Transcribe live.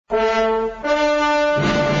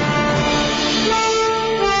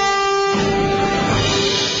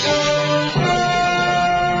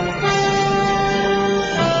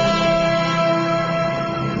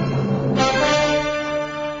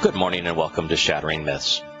welcome to Shattering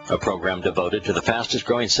Myths, a program devoted to the fastest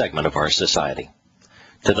growing segment of our society.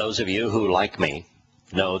 To those of you who, like me,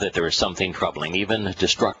 know that there is something troubling, even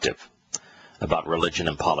destructive, about religion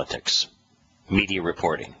and politics, media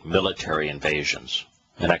reporting, military invasions,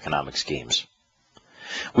 and economic schemes.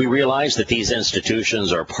 We realize that these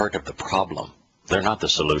institutions are part of the problem. They're not the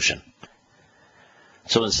solution.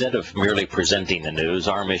 So instead of merely presenting the news,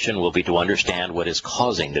 our mission will be to understand what is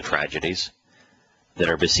causing the tragedies that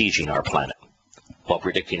are besieging our planet, while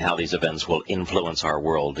predicting how these events will influence our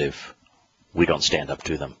world if we don't stand up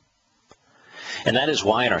to them. And that is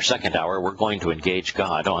why in our second hour we're going to engage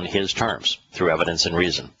God on His terms, through evidence and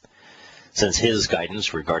reason, since His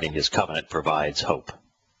guidance regarding His covenant provides hope,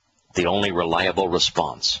 the only reliable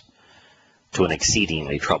response to an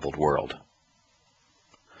exceedingly troubled world.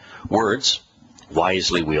 Words,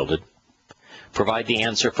 wisely wielded, provide the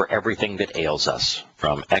answer for everything that ails us,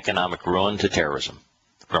 from economic ruin to terrorism,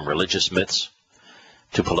 from religious myths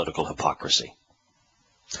to political hypocrisy.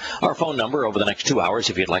 Our phone number over the next 2 hours,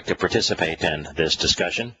 if you'd like to participate in this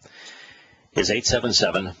discussion, is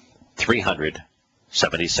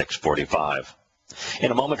 877-300-7645.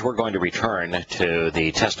 In a moment, we're going to return to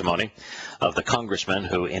the testimony of the congressman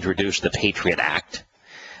who introduced the Patriot Act,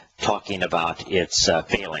 talking about its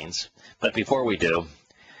failings. But before we do,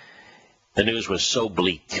 the news was so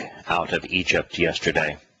bleak out of Egypt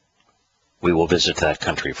yesterday. We will visit that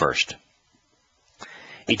country first.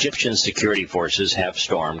 Egyptian security forces have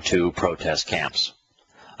stormed 2 protest camps,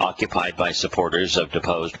 occupied by supporters of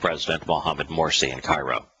deposed President Mohamed Morsi in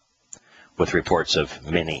Cairo, with reports of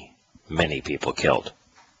many, many people killed.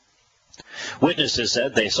 Witnesses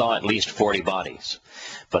said they saw at least 40 bodies,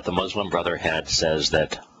 but the Muslim Brotherhood says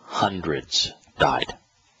that hundreds died.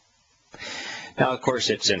 Now, of course,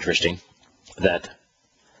 it's interesting that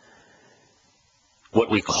what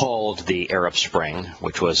we called the Arab Spring,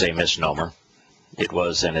 which was a misnomer, it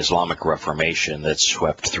was an Islamic Reformation that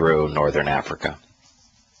swept through northern Africa,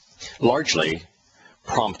 largely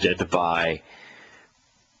prompted by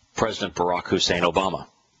President Barack Hussein Obama,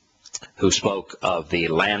 who spoke of the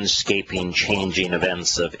landscaping changing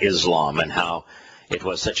events of Islam and how it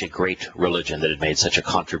was such a great religion that had made such a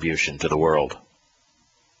contribution to the world.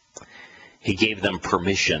 He gave them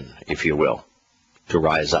permission, if you will, to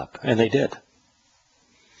rise up, and they did.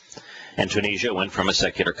 And Tunisia went from a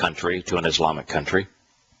secular country to an Islamic country.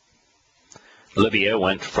 Libya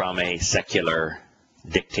went from a secular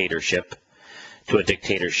dictatorship to a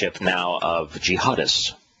dictatorship now of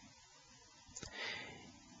jihadists.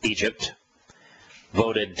 Egypt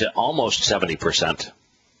voted almost 70%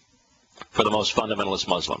 for the most fundamentalist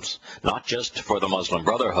Muslims, not just for the Muslim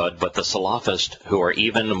Brotherhood, but the Salafists, who are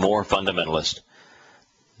even more fundamentalist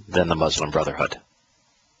than the Muslim Brotherhood.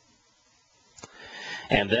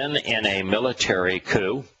 And then in a military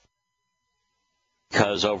coup,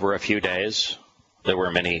 because over a few days there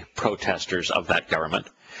were many protesters of that government,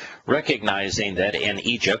 recognizing that in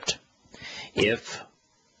Egypt, if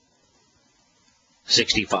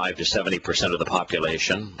 65 to 70% of the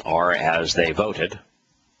population are, as they voted,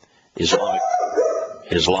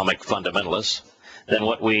 Islamic fundamentalists, then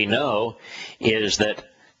what we know is that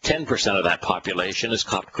 10% of that population is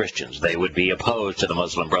Coptic Christians. They would be opposed to the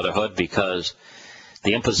Muslim Brotherhood because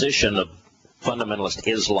the imposition of fundamentalist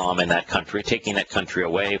Islam in that country, taking that country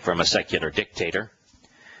away from a secular dictator,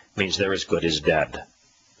 means they're as good as dead.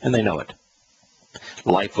 And they know it.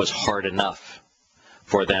 Life was hard enough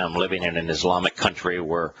for them living in an Islamic country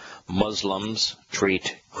where Muslims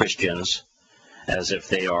treat Christians as if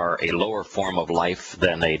they are a lower form of life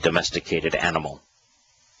than a domesticated animal.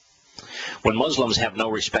 When Muslims have no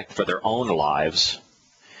respect for their own lives,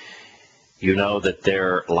 you know that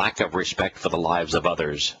their lack of respect for the lives of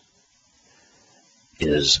others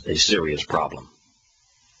is a serious problem.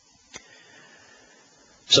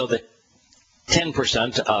 So the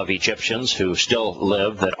 10% of Egyptians who still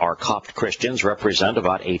live that are Coptic Christians represent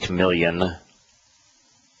about 8 million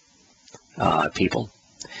people.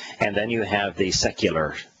 And then you have the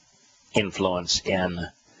secular influence in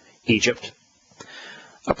Egypt.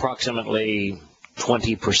 Approximately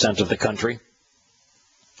 20% of the country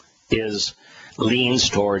leans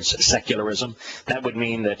towards secularism. That would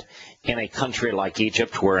mean that in a country like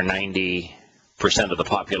Egypt, where 90% of the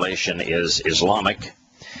population is Islamic,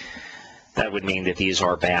 that would mean that these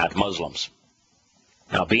are bad Muslims.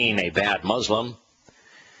 Now, being a bad Muslim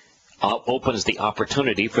opens the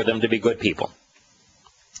opportunity for them to be good people.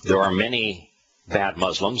 There are many bad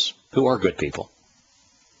Muslims who are good people,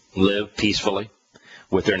 live peacefully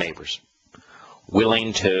with their neighbors,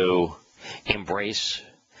 willing to embrace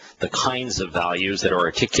the kinds of values that are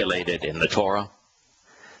articulated in the Torah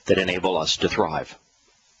that enable us to thrive.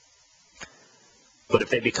 But if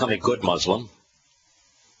they become a good Muslim,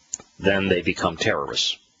 then they become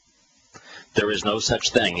terrorists. There is no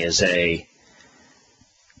such thing as a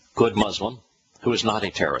good Muslim who is not a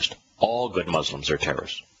terrorist. All good Muslims are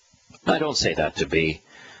terrorists. I don't say that to be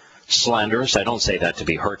slanderous. I don't say that to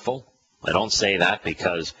be hurtful. I don't say that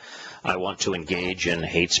because I want to engage in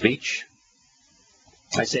hate speech.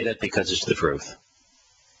 I say that because it's the truth.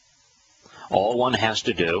 All one has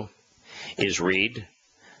to do is read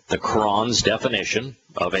the Quran's definition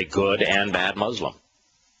of a good and bad Muslim.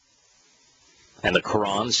 And the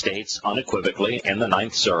Quran states unequivocally in the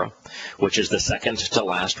 9th surah, which is the second to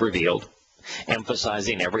last revealed,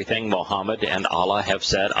 emphasizing everything Muhammad and Allah have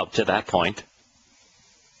said up to that point,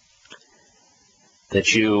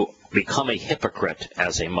 that you become a hypocrite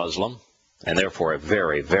as a Muslim, and therefore a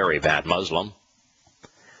very, very bad Muslim,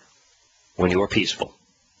 when you are peaceful.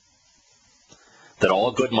 That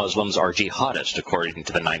all good Muslims are jihadists, according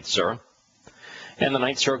to the 9th surah. And the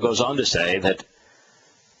 9th surah goes on to say that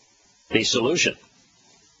the solution,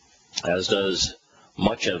 as does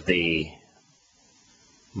much of the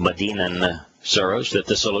Medinan surahs, that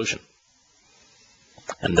the solution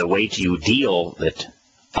and the way you deal, that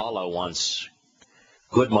Allah wants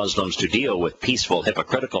good Muslims to deal with peaceful,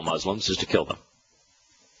 hypocritical Muslims, is to kill them,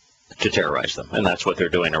 to terrorize them. And that's what they're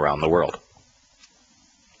doing around the world.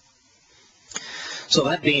 So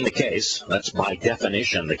that being the case, that's by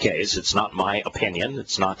definition the case. It's not my opinion.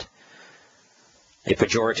 It's not a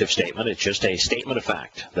pejorative statement. It's just a statement of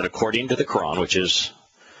fact that according to the Quran, which is,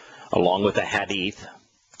 along with the Hadith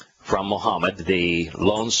from Muhammad, the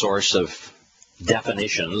lone source of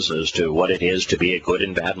definitions as to what it is to be a good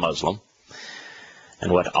and bad Muslim, and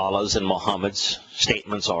what Allah's and Muhammad's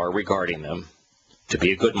statements are regarding them, to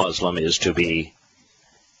be a good Muslim is to be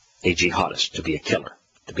a jihadist, to be a killer.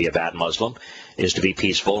 To be a bad Muslim is to be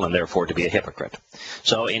peaceful and therefore to be a hypocrite.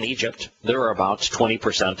 So in Egypt, there are about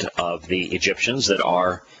 20% of the Egyptians that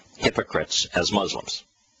are hypocrites as Muslims.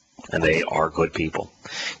 And they are good people.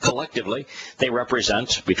 Collectively, they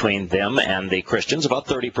represent, between them and the Christians, about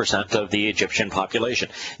 30% of the Egyptian population.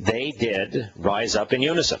 They did rise up in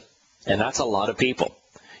unison. And that's a lot of people.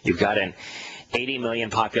 You've got an 80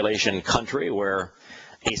 million population country where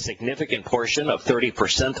a significant portion of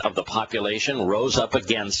 30% of the population rose up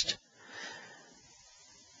against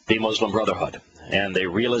the Muslim Brotherhood. And the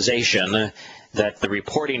realization that the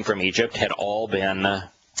reporting from Egypt had all been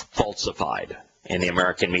falsified in the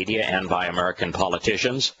American media and by American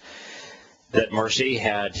politicians, that Morsi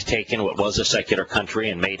had taken what was a secular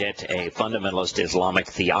country and made it a fundamentalist Islamic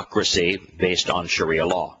theocracy based on Sharia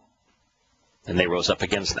law. And they rose up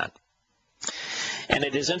against that. And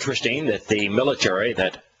it is interesting that the military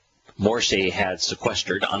that Morsi had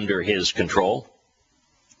sequestered under his control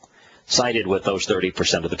sided with those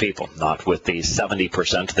 30% of the people, not with the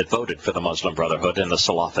 70% that voted for the Muslim Brotherhood and the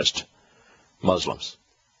Salafist Muslims.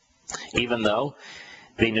 Even though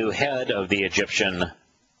the new head of the Egyptian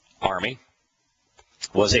army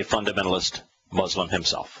was a fundamentalist Muslim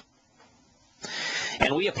himself.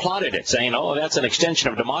 And we applauded it, saying, oh, that's an extension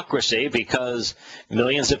of democracy, because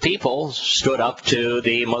millions of people stood up to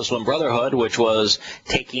the Muslim Brotherhood, which was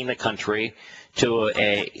taking the country to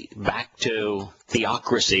back to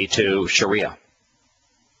theocracy, to Sharia.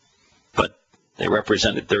 But they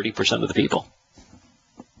represented 30% of the people.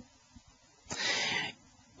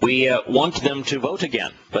 We want them to vote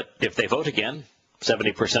again, but if they vote again,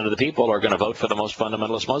 70% of the people are going to vote for the most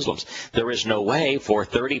fundamentalist Muslims. There is no way for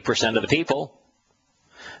 30% of the people,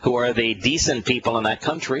 who are the decent people in that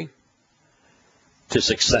country, to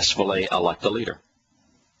successfully elect a leader.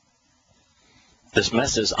 This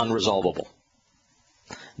mess is unresolvable.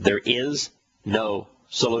 There is no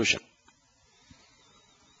solution.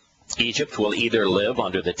 Egypt will either live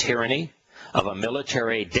under the tyranny of a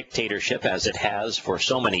military dictatorship, as it has for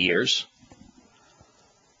so many years,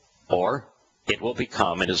 or it will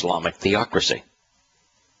become an Islamic theocracy.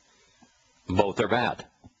 Both are bad.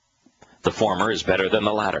 The former is better than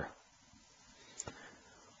the latter.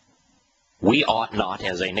 We ought not,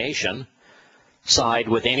 as a nation, side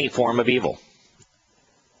with any form of evil.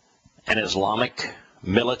 An Islamic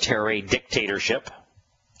military dictatorship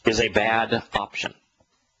is a bad option.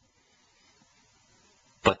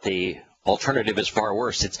 But the alternative is far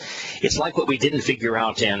worse. It's like what we didn't figure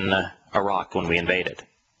out in Iraq when we invaded.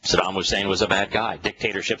 Saddam Hussein was a bad guy.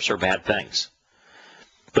 Dictatorships are bad things.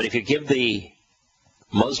 But if you give the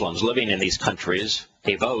Muslims living in these countries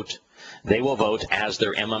a vote, they will vote as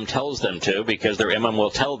their imam tells them to, because their imam will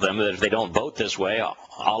tell them that if they don't vote this way,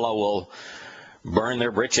 Allah will burn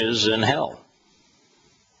their britches in hell.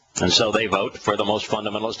 And so they vote for the most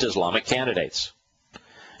fundamentalist Islamic candidates.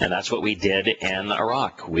 And that's what we did in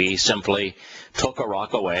Iraq. We simply took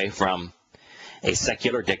Iraq away from a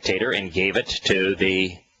secular dictator and gave it to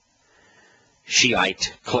the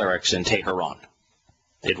Shiite clerics in Tehran.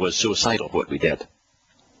 It was suicidal what we did.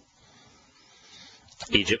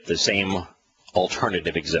 Egypt, the same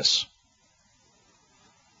alternative exists.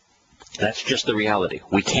 That's just the reality.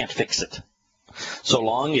 We can't fix it. So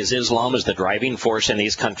long as Islam is the driving force in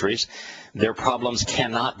these countries, their problems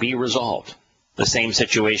cannot be resolved. The same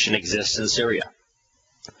situation exists in Syria,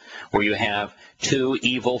 where you have two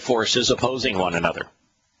evil forces opposing one another.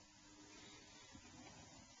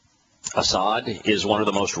 Assad is one of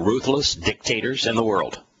the most ruthless dictators in the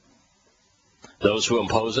world. Those who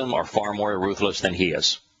oppose him are far more ruthless than he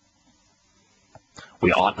is.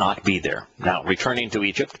 We ought not be there. Now, returning to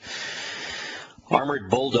Egypt, armored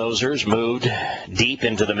bulldozers moved deep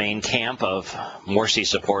into the main camp of Morsi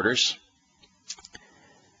supporters.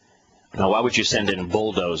 Now, why would you send in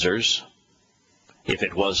bulldozers if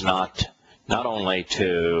it was not only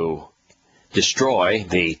to destroy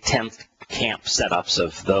the 10th camp setups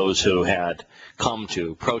of those who had come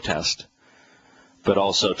to protest, but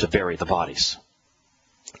also to bury the bodies?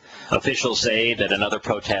 Officials say that another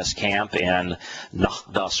protest camp in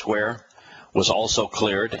Nahda Square was also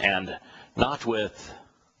cleared, and not with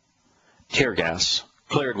tear gas,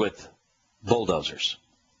 cleared with bulldozers.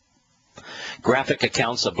 Graphic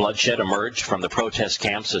accounts of bloodshed emerged from the protest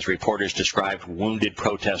camps as reporters described wounded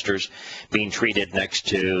protesters being treated next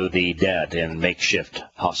to the dead in makeshift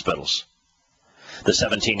hospitals. The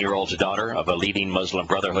 17-year-old daughter of a leading Muslim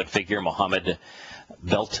Brotherhood figure, Mohammed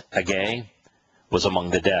Beltagay, was among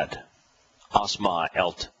the dead. Asma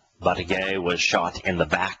Beltagay was shot in the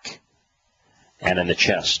back and in the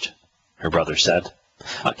chest, her brother said.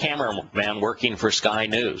 A cameraman working for Sky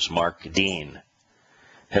News, Mark Dean,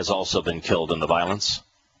 has also been killed in the violence.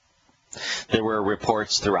 There were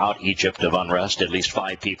reports throughout Egypt of unrest. At least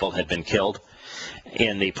 5 people had been killed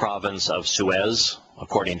in the province of Suez,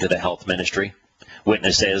 according to the health ministry.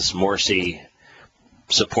 Witnesses, Morsi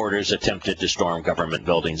supporters attempted to storm government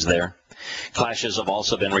buildings there. Clashes have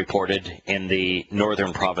also been reported in the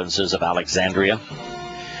northern provinces of Alexandria.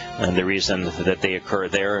 And the reason that they occur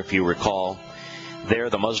there, if you recall, there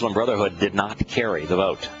the Muslim Brotherhood did not carry the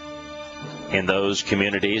vote. In those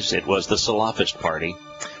communities, it was the Salafist party,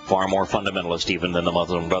 far more fundamentalist even than the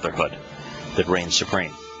Muslim Brotherhood, that reigned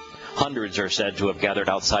supreme. Hundreds are said to have gathered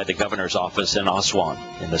outside the governor's office in Aswan,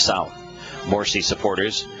 in the south. Morsi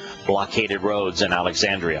supporters blockaded roads in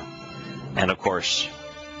Alexandria. And of course,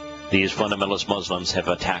 these fundamentalist Muslims have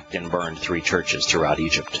attacked and burned 3 churches throughout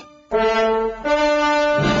Egypt. Back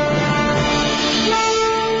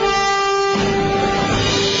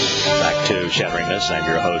to Shattering Myths. I'm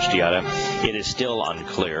your host, Yahowah. It is still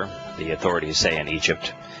unclear, the authorities say in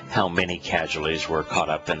Egypt, how many casualties were caught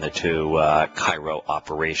up in the 2 Cairo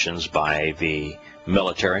operations by the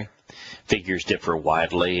military. Figures differ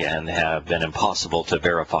widely and have been impossible to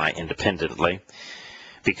verify independently,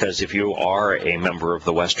 because if you are a member of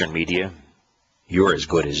the Western media, you're as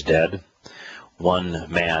good as dead. 1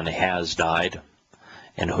 man has died,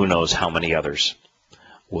 and who knows how many others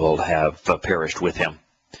will have perished with him.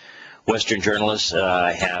 Western journalists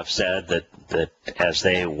have said that as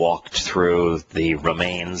they walked through the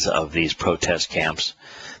remains of these protest camps,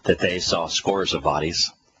 that they saw scores of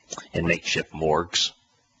bodies in makeshift morgues.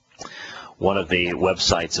 One of the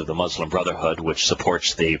websites of the Muslim Brotherhood, which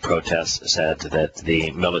supports the protests, said that the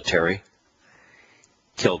military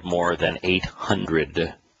killed more than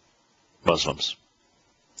 800 Muslims.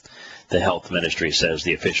 The health ministry says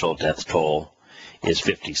the official death toll is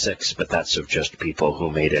 56, but that's of just people who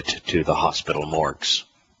made it to the hospital morgues.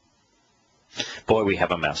 Boy, we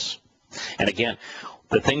have a mess. And again,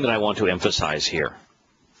 the thing that I want to emphasize here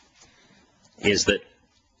is that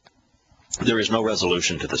there is no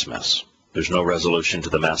resolution to this mess. There's no resolution to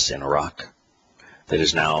the mess in Iraq that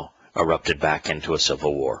has now erupted back into a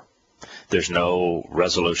civil war. There's no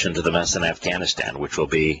resolution to the mess in Afghanistan, which will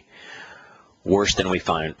be worse than we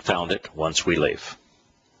found it once we leave.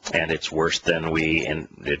 And it's worse than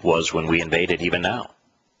it was when we invaded, even now.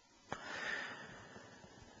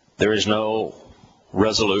 There is no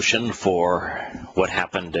resolution for what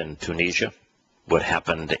happened in Tunisia, what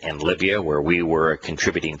happened in Libya, where we were a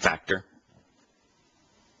contributing factor.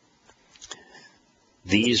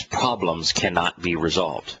 These problems cannot be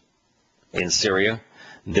resolved. In Syria,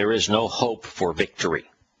 there is no hope for victory.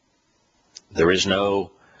 There is no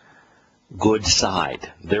good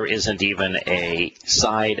side. There isn't even a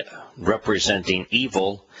side representing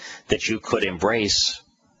evil that you could embrace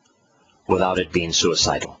without it being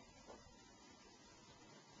suicidal.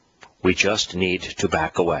 We just need to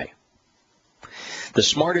back away. The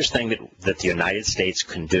smartest thing that the United States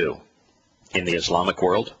can do in the Islamic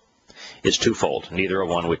world is twofold, neither of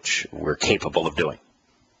one which we're capable of doing.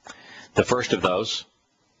 The first of those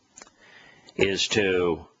is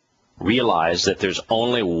to realize that there's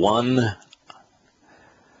only one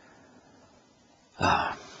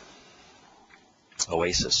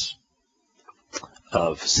oasis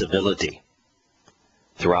of civility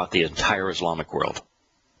throughout the entire Islamic world.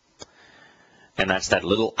 And that's that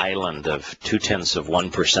little island of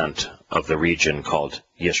 0.2% of the region called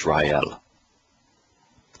Israel.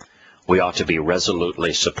 We ought to be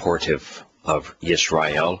resolutely supportive of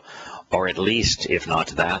Israel, or at least, if not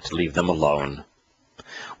that, leave them alone.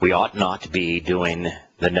 We ought not be doing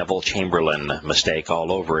the Neville Chamberlain mistake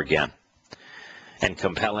all over again and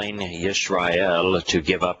compelling Israel to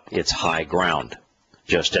give up its high ground,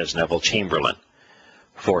 just as Neville Chamberlain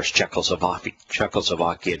forced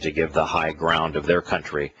Czechoslovakia to give the high ground of their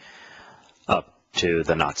country up to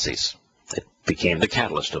the Nazis. It became the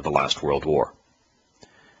catalyst of the last World War.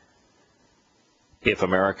 If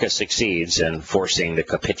America succeeds in forcing the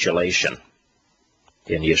capitulation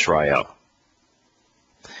in Israel,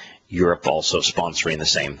 Europe also sponsoring the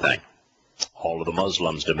same thing, all of the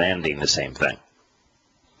Muslims demanding the same thing,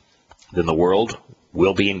 then the world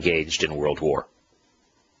will be engaged in world war.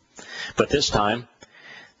 But this time,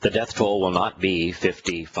 the death toll will not be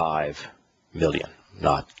 55 million,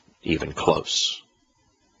 not even close.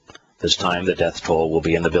 This time the death toll will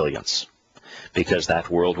be in the billions, because that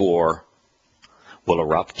world war will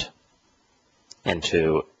erupt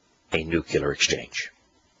into a nuclear exchange.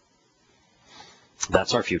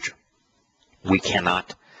 That's our future. We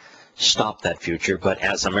cannot stop that future, but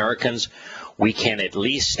as Americans, we can at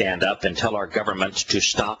least stand up and tell our government to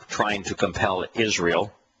stop trying to compel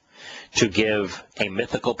Israel to give a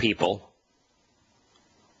mythical people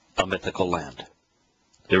a mythical land.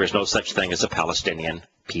 There is no such thing as a Palestinian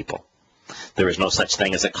people. There is no such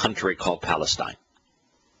thing as a country called Palestine.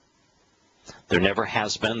 There never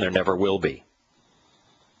has been, there never will be.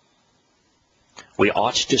 We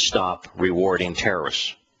ought to stop rewarding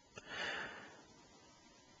terrorists.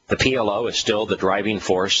 The PLO is still the driving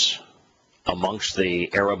force amongst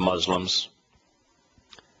the Arab Muslims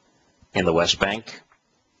in the West Bank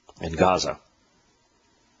and Gaza.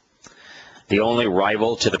 The only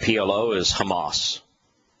rival to the PLO is Hamas.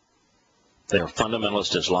 They are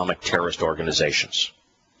fundamentalist Islamic terrorist organizations.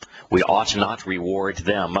 We ought not reward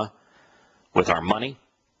them with our money,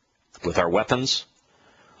 with our weapons,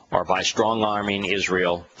 or by strong-arming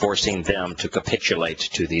Israel, forcing them to capitulate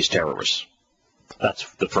to these terrorists.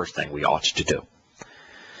 That's the first thing we ought to do.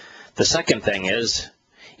 The second thing is,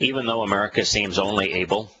 even though America seems only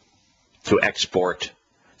able to export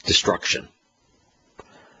destruction,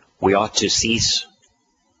 we ought to cease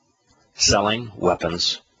selling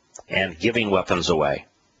weapons and giving weapons away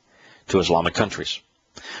to Islamic countries.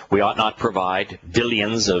 We ought not provide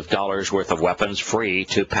billions of dollars worth of weapons free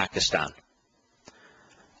to Pakistan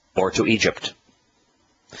or to Egypt.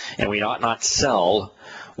 And we ought not sell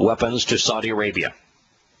weapons to Saudi Arabia,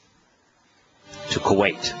 to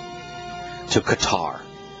Kuwait, to Qatar,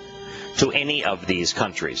 to any of these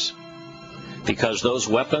countries, because those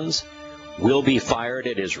weapons will be fired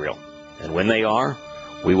at Israel. And when they are,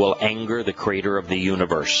 we will anger the creator of the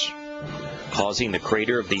universe, causing the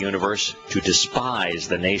creator of the universe to despise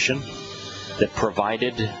the nation that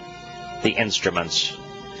provided the instruments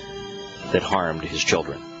that harmed his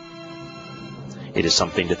children. It is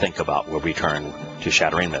something to think about. We'll return to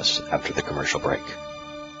Shattering Myths after the commercial break.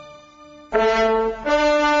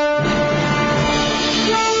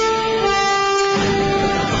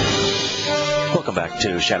 Welcome back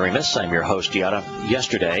to Shattering Myths. I'm your host, Yahowah.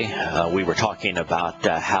 Yesterday, we were talking about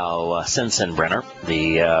how Sensenbrenner,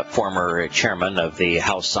 the former chairman of the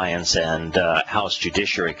House Science and House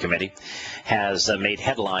Judiciary Committee, has made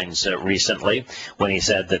headlines recently when he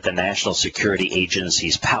said that the National Security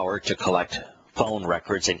Agency's power to collect phone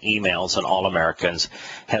records and emails on all Americans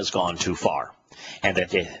has gone too far, and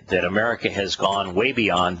that America has gone way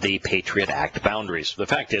beyond the Patriot Act boundaries. The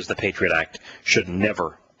fact is, the Patriot Act should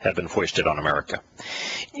never have been foisted on America.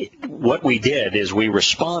 What we did is we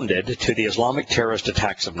responded to the Islamic terrorist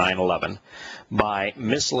attacks of 9/11 by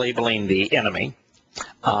mislabeling the enemy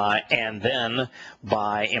and then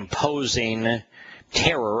by imposing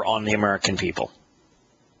terror on the American people.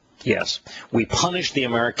 Yes, we punished the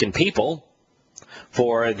American people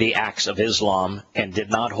for the acts of Islam and did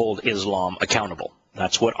not hold Islam accountable.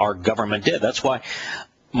 That's what our government did. That's why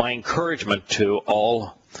my encouragement to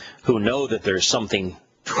all who know that there's something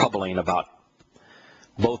troubling about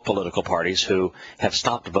both political parties who have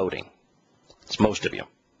stopped voting, it's most of you,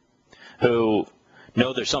 who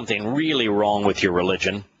know there's something really wrong with your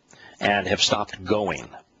religion and have stopped going.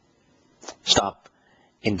 Stop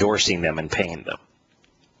endorsing them and paying them.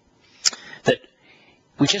 That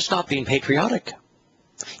we just stop being patriotic.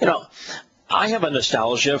 You know, I have a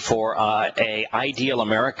nostalgia for a ideal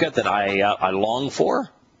America that I long for,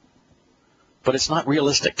 but it's not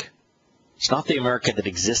realistic. It's not the America that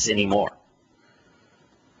exists anymore.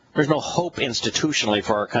 There's no hope institutionally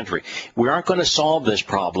for our country. We aren't going to solve this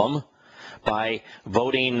problem by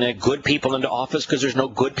voting good people into office because there's no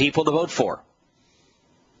good people to vote for.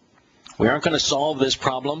 We aren't going to solve this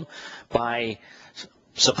problem by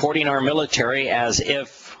supporting our military as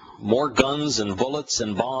if more guns and bullets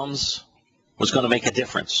and bombs was going to make a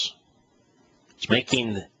difference. It's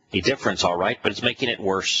making a difference, all right, but it's making it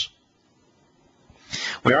worse.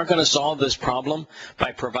 We aren't going to solve this problem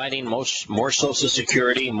by providing more Social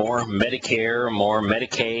Security, more Medicare, more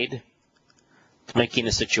Medicaid. It's making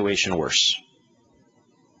the situation worse.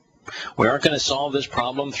 We aren't going to solve this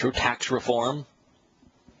problem through tax reform.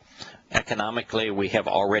 Economically, we have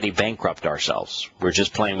already bankrupted ourselves. We're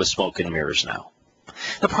just playing with smoke and mirrors now.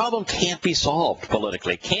 The problem can't be solved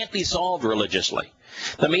politically, can't be solved religiously.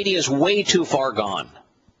 The media is way too far gone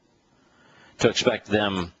to expect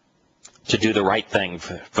them to do the right thing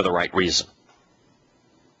for the right reason.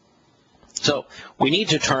 So we need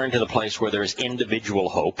to turn to the place where there is individual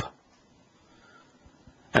hope,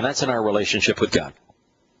 and that's in our relationship with God.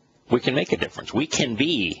 We can make a difference. We can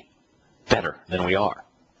be better than we are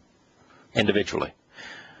individually.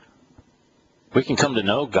 We can come to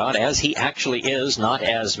know God as he actually is, not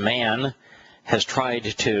as man has tried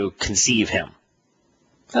to conceive him.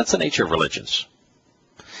 That's the nature of religions.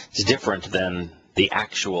 It's different than the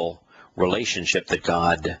actual relationship that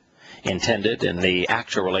God intended. In the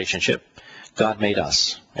actual relationship, God made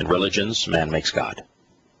us. In religions, man makes God.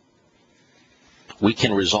 We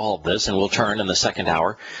can resolve this, and we'll turn in the second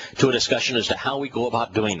hour to a discussion as to how we go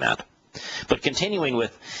about doing that. But continuing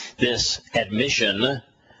with this admission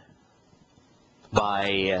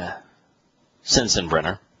by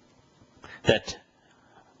Sensenbrenner that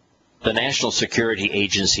the National Security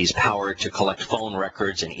Agency's power to collect phone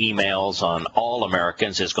records and emails on all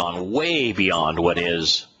Americans has gone way beyond what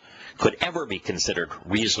could ever be considered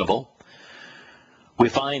reasonable. We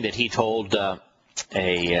find that he told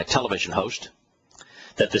a television host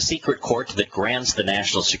that the secret court that grants the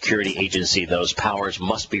National Security Agency those powers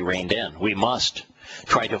must be reined in. We must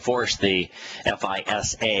try to force the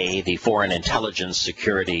FISA, the Foreign Intelligence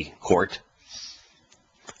Security Court,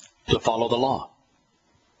 to follow the law.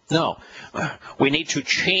 No, we need to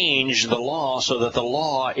change the law so that the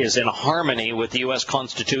law is in harmony with the U.S.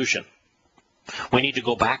 Constitution. We need to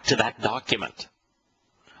go back to that document,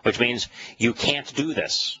 which means you can't do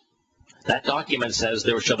this. That document says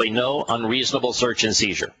there shall be no unreasonable search and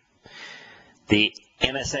seizure. The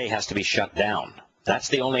NSA has to be shut down. That's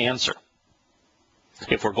the only answer.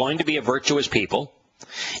 If we're going to be a virtuous people,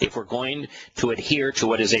 if we're going to adhere to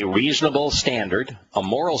what is a reasonable standard, a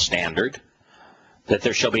moral standard, that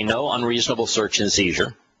there shall be no unreasonable search and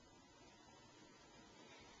seizure,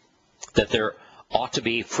 that there ought to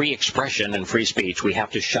be free expression and free speech, we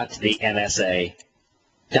have to shut the NSA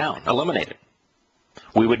down, eliminate it.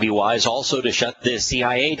 We would be wise also to shut the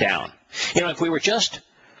CIA down. You know, if we were just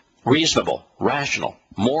reasonable, rational,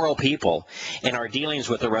 moral people in our dealings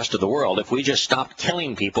with the rest of the world, if we just stopped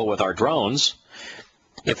killing people with our drones,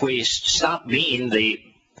 if we stopped being the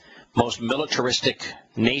most militaristic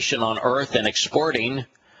nation on earth and exporting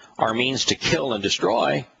our means to kill and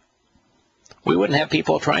destroy, we wouldn't have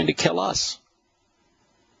people trying to kill us.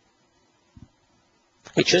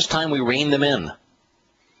 It's just time we rein them in.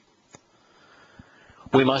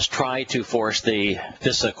 We must try to force the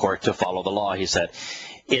FISA court to follow the law, he said.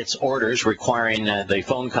 Its orders requiring the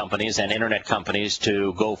phone companies and internet companies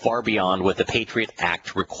to go far beyond what the Patriot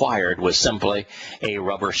Act required was simply a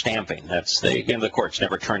rubber stamping. The courts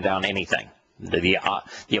never turned down anything.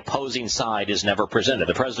 The opposing side is never presented.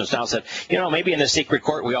 The president now said, you know, maybe in the secret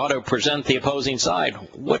court we ought to present the opposing side.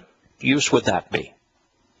 What use would that be?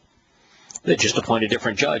 They'd just appoint a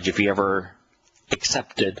different judge if he ever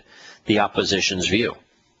accepted the opposition's view.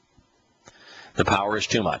 The power is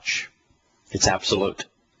too much. It's absolute.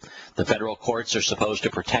 The federal courts are supposed to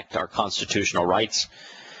protect our constitutional rights,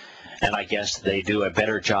 and I guess they do a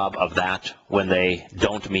better job of that when they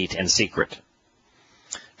don't meet in secret.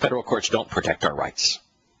 Federal courts don't protect our rights.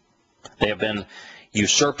 They have been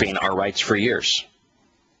usurping our rights for years.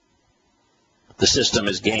 The system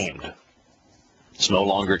is gamed. It's no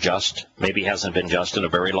longer just. Maybe hasn't been just in a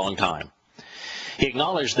very long time. He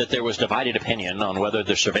acknowledged that there was divided opinion on whether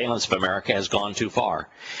the surveillance of America has gone too far.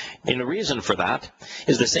 And the reason for that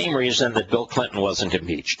is the same reason that Bill Clinton wasn't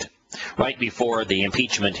impeached. Right before the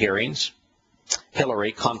impeachment hearings,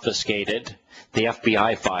 Hillary confiscated the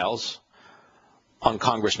FBI files on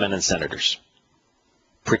congressmen and senators,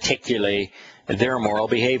 particularly their moral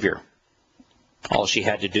behavior. All she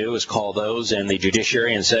had to do is call those in the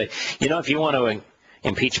judiciary and say, you know, if you want to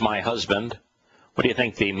impeach my husband, what do you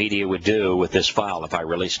think the media would do with this file if I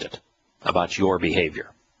released it about your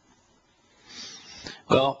behavior?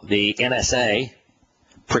 Well, the NSA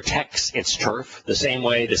protects its turf the same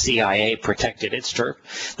way the CIA protected its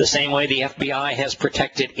turf, the same way the FBI has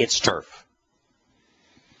protected its turf.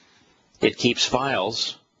 It keeps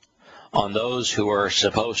files on those who are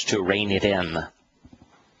supposed to rein it in.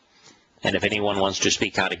 And if anyone wants to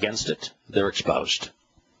speak out against it, they're exposed.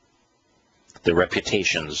 Their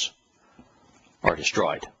reputations are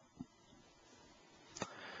destroyed.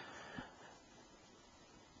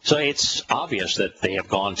 So it's obvious that they have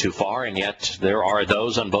gone too far, and yet there are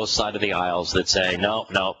those on both sides of the aisles that say, no,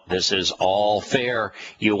 no, this is all fair.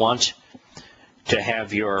 You want to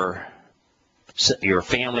have your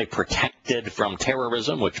family protected from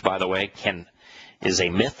terrorism, which, by the way, is a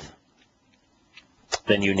myth,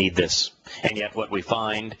 then you need this. And yet what we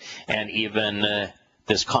find, and even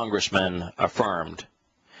this congressman affirmed,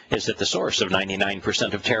 is that the source of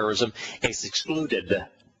 99% of terrorism is excluded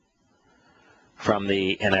from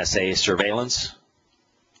the NSA surveillance,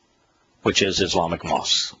 which is Islamic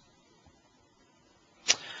mosques.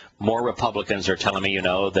 More Republicans are telling me, you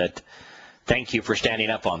know, that thank you for standing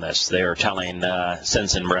up on this. They're telling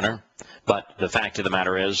Sensenbrenner, but the fact of the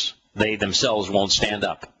matter is they themselves won't stand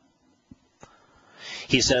up.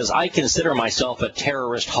 He says, I consider myself a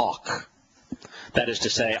terrorist hawk. That is to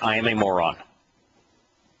say, I am a moron.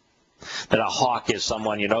 That a hawk is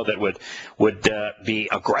someone, you know, that would be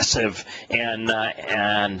aggressive and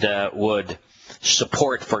would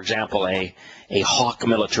support, for example, a hawk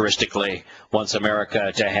militaristically wants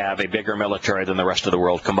America to have a bigger military than the rest of the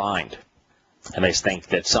world combined. And they think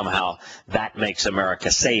that somehow that makes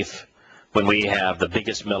America safe when we have the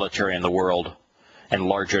biggest military in the world and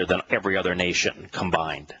larger than every other nation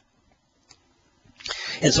combined.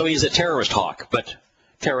 And so he's a terrorist hawk, but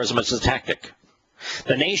terrorism is a tactic.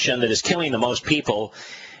 The nation that is killing the most people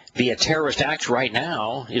via terrorist acts right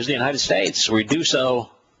now is the United States. We do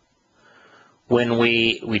so when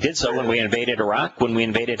we did so when we invaded Iraq, when we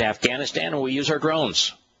invaded Afghanistan, and we use our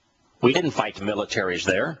drones. We didn't fight militaries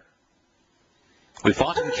there. We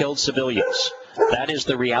fought and killed civilians. That is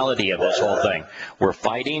the reality of this whole thing. We're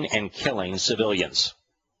fighting and killing civilians.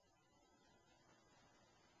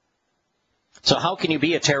 So how can you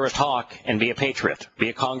be a terrorist hawk and be a patriot, be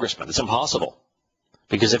a congressman? It's impossible.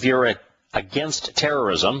 Because if you're against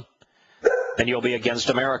terrorism, then you'll be against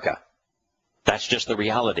America. That's just the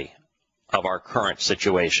reality of our current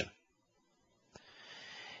situation.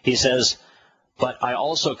 He says, but I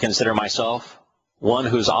also consider myself one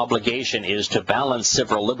whose obligation is to balance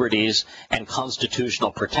civil liberties and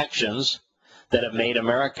constitutional protections that have made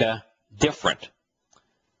America different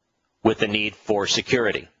with the need for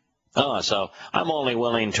security. So I'm only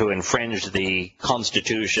willing to infringe the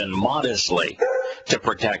Constitution modestly to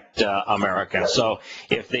protect Americans. So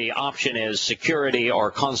if the option is security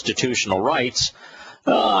or constitutional rights,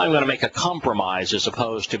 I'm going to make a compromise as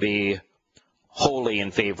opposed to be wholly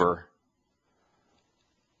in favor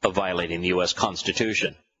of violating the U.S.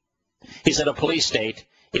 Constitution. He said a police state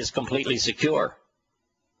is completely secure.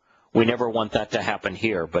 We never want that to happen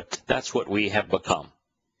here, but that's what we have become.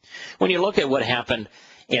 When you look at what happened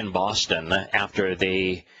in Boston after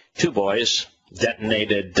the two boys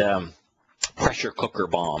detonated pressure cooker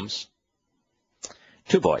bombs,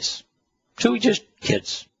 two boys, two just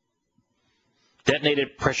kids,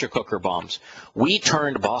 detonated pressure cooker bombs. We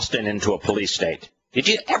turned Boston into a police state. Did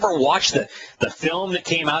you ever watch the film that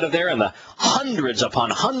came out of there and the hundreds upon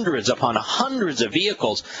hundreds upon hundreds of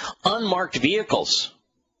vehicles, unmarked vehicles?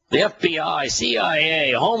 The FBI,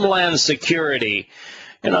 CIA, Homeland Security,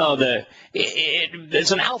 you know,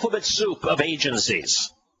 it's an alphabet soup of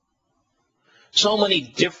agencies. So many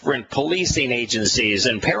different policing agencies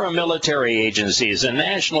and paramilitary agencies and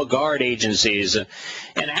National Guard agencies and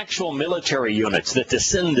actual military units that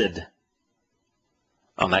descended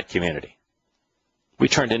on that community. We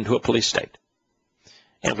turned into a police state.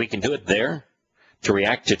 And if we can do it there to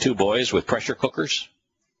react to two boys with pressure cookers,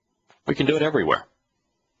 we can do it everywhere.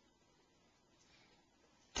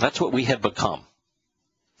 That's what we have become.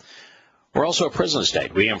 We're also a prison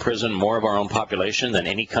state. We imprison more of our own population than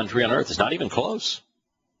any country on earth. It's not even close.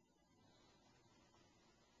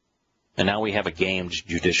 And now we have a gamed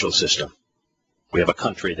judicial system. We have a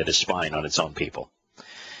country that is spying on its own people.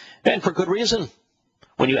 And for good reason.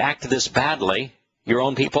 When you act this badly, your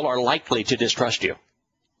own people are likely to distrust you.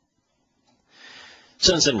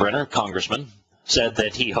 Sensenbrenner, congressman, said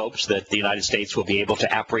that he hopes that the United States will be able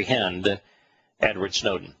to apprehend Edward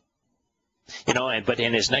Snowden. But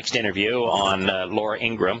in his next interview on Laura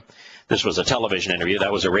Ingraham, this was a television interview,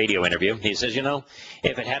 that was a radio interview, he says,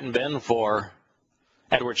 if it hadn't been for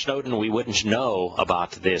Edward Snowden, we wouldn't know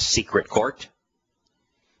about this secret court.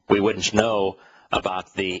 We wouldn't know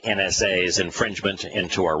about the NSA's infringement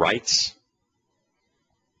into our rights.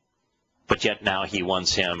 But yet now he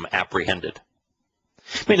wants him apprehended.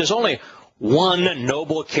 There's only one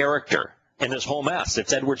noble character in this whole mess.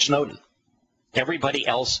 It's Edward Snowden. Everybody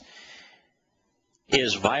else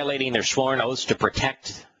is violating their sworn oaths to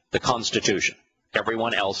protect the Constitution.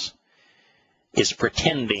 Everyone else is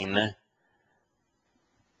pretending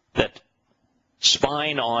that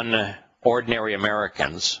spying on ordinary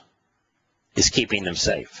Americans is keeping them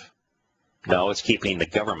safe. No, it's keeping the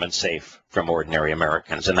government safe from ordinary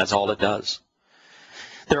Americans, and that's all it does.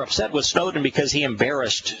 They're upset with Snowden because he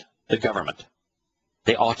embarrassed the government.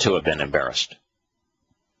 They ought to have been embarrassed.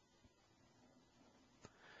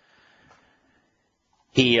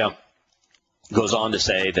 He goes on to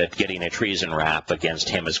say that getting a treason rap against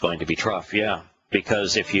him is going to be tough. Yeah,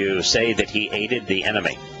 because if you say that he aided the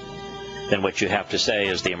enemy, then what you have to say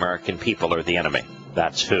is the American people are the enemy.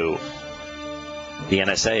 That's who the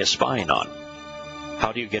NSA is spying on.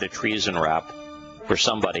 How do you get a treason rap for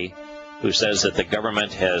somebody who says that the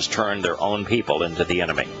government has turned their own people into the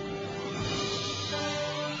enemy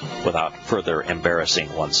without further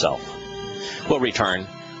embarrassing oneself? We'll return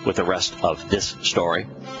with the rest of this story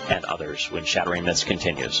and others when Shattering Myths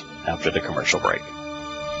continues after the commercial break.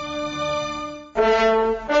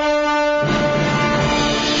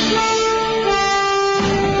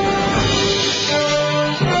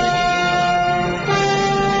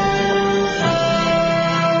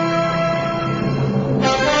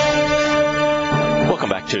 Welcome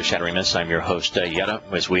back to Shattering Myths. I'm your host,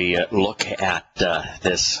 Yahowah, as we look at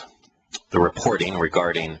the reporting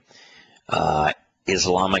regarding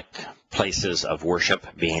Islamic places of worship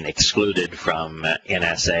being excluded from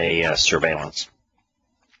NSA surveillance,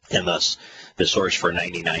 and thus the source for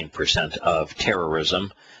 99% of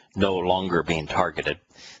terrorism no longer being targeted.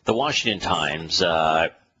 The Washington Times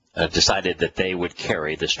decided that they would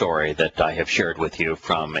carry the story that I have shared with you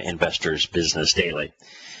from Investors Business Daily,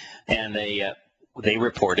 and they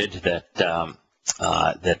reported that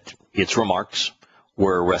that its remarks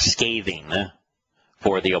were scathing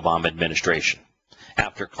for the Obama administration,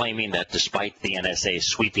 after claiming that despite the NSA's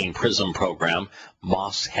sweeping PRISM program,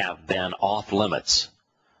 mosques have been off limits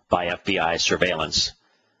by FBI surveillance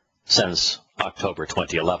since October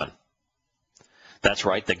 2011. That's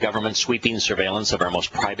right, the government's sweeping surveillance of our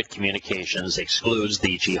most private communications excludes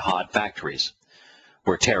the jihad factories,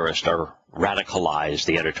 where terrorists are radicalized,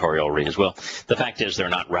 the editorial reads. Well, the fact is they're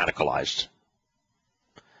not radicalized.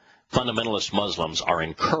 Fundamentalist Muslims are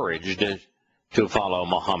encouraged to follow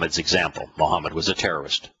Muhammad's example. Muhammad was a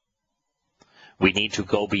terrorist. We need to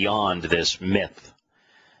go beyond this myth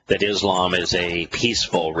that Islam is a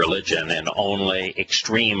peaceful religion and only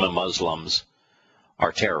extreme Muslims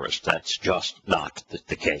are terrorists. That's just not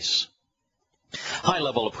the case.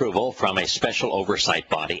 High-level approval from a special oversight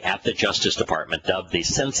body at the Justice Department, dubbed the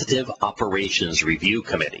Sensitive Operations Review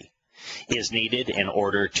Committee, is needed in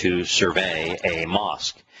order to survey a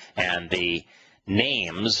mosque. And the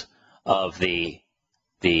names of the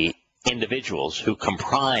individuals who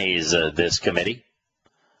comprise this committee,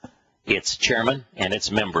 its chairman and its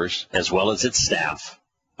members, as well as its staff,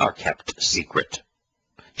 are kept secret,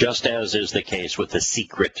 just as is the case with the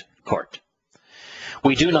secret court.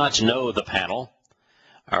 We do not know the panel,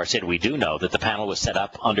 or said we do know that the panel was set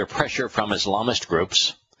up under pressure from Islamist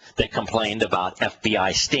groups that complained about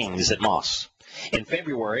FBI stings at mosques. In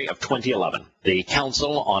February of 2011, the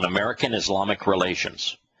Council on American Islamic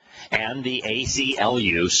Relations and the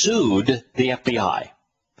ACLU sued the FBI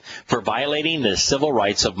for violating the civil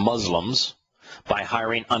rights of Muslims by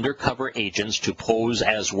hiring undercover agents to pose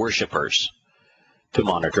as worshipers to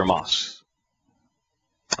monitor mosques.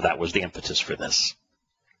 That was the impetus for this.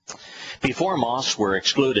 Before mosques were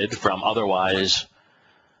excluded from otherwise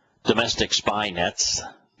domestic spy nets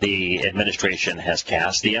the administration has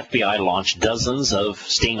cast, the FBI launched dozens of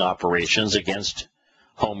sting operations against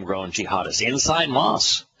homegrown jihadists inside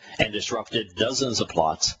mosques and disrupted dozens of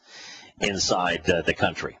plots inside the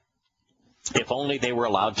country. If only they were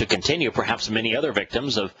allowed to continue, perhaps many other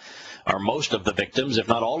victims of, or most of the victims, if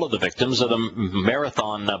not all of the victims of the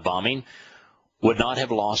marathon bombing would not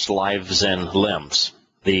have lost lives and limbs.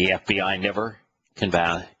 The FBI never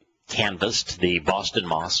canvassed the Boston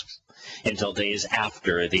mosques until days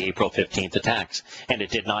after the April 15th attacks, and it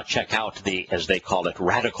did not check out the, as they call it,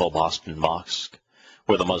 radical Boston mosque,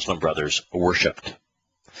 where the Muslim Brothers worshipped.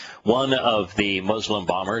 One of the Muslim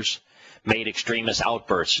bombers made extremist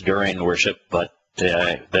outbursts during worship, but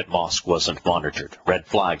that mosque wasn't monitored. Red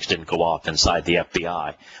flags didn't go off inside the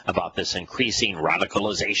FBI about this increasing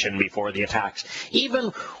radicalization before the attacks.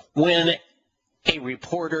 Even when a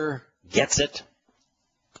reporter gets it,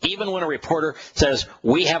 even when a reporter says,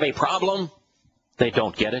 we have a problem, they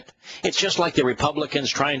don't get it. It's just like the Republicans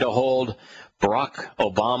trying to hold Barack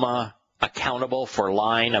Obama accountable for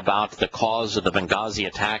lying about the cause of the Benghazi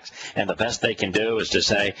attacks, and the best they can do is to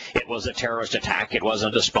say it was a terrorist attack, it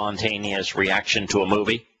wasn't a spontaneous reaction to a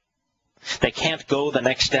movie. They can't go the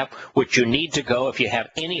next step, which you need to go if you have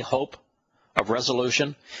any hope of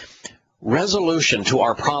resolution. Resolution to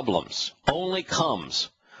our problems only comes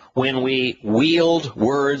when we wield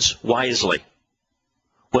words wisely,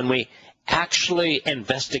 when we actually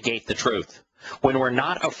investigate the truth, when we're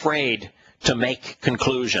not afraid to make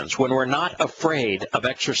conclusions, when we're not afraid of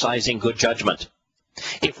exercising good judgment.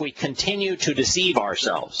 If we continue to deceive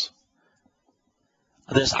ourselves,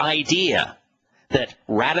 this idea that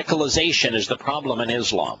radicalization is the problem in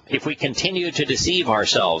Islam, if we continue to deceive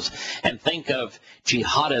ourselves and think of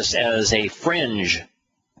jihadists as a fringe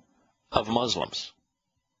of Muslims,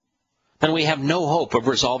 then we have no hope of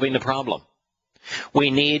resolving the problem. We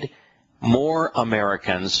need more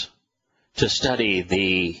Americans to study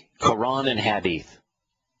the Quran and Hadith.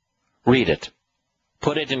 Read it.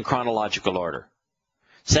 Put it in chronological order.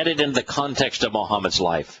 Set it in the context of Muhammad's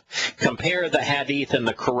life. Compare the Hadith and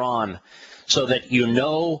the Quran so that you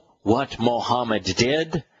know what Muhammad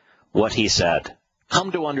did, what he said.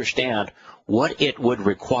 Come to understand what it would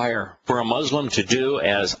require for a Muslim to do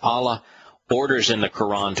as Allah orders in the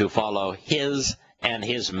Quran, to follow his and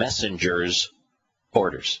his messengers'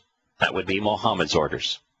 orders. That would be Muhammad's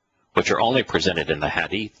orders, which are only presented in the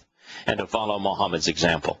Hadith, and to follow Muhammad's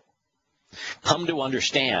example. Come to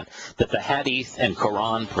understand that the Hadith and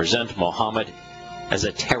Quran present Muhammad as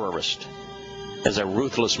a terrorist, as a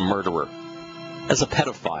ruthless murderer, as a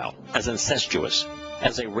pedophile, as incestuous,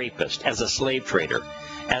 as a rapist, as a slave trader,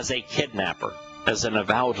 as a kidnapper, as an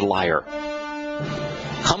avowed liar.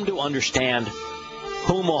 Come to understand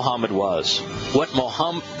who Muhammad was, what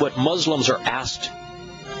Muslims are asked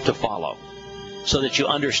to follow, so that you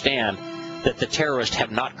understand that the terrorists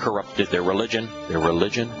have not corrupted their religion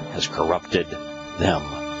has corrupted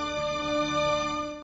them.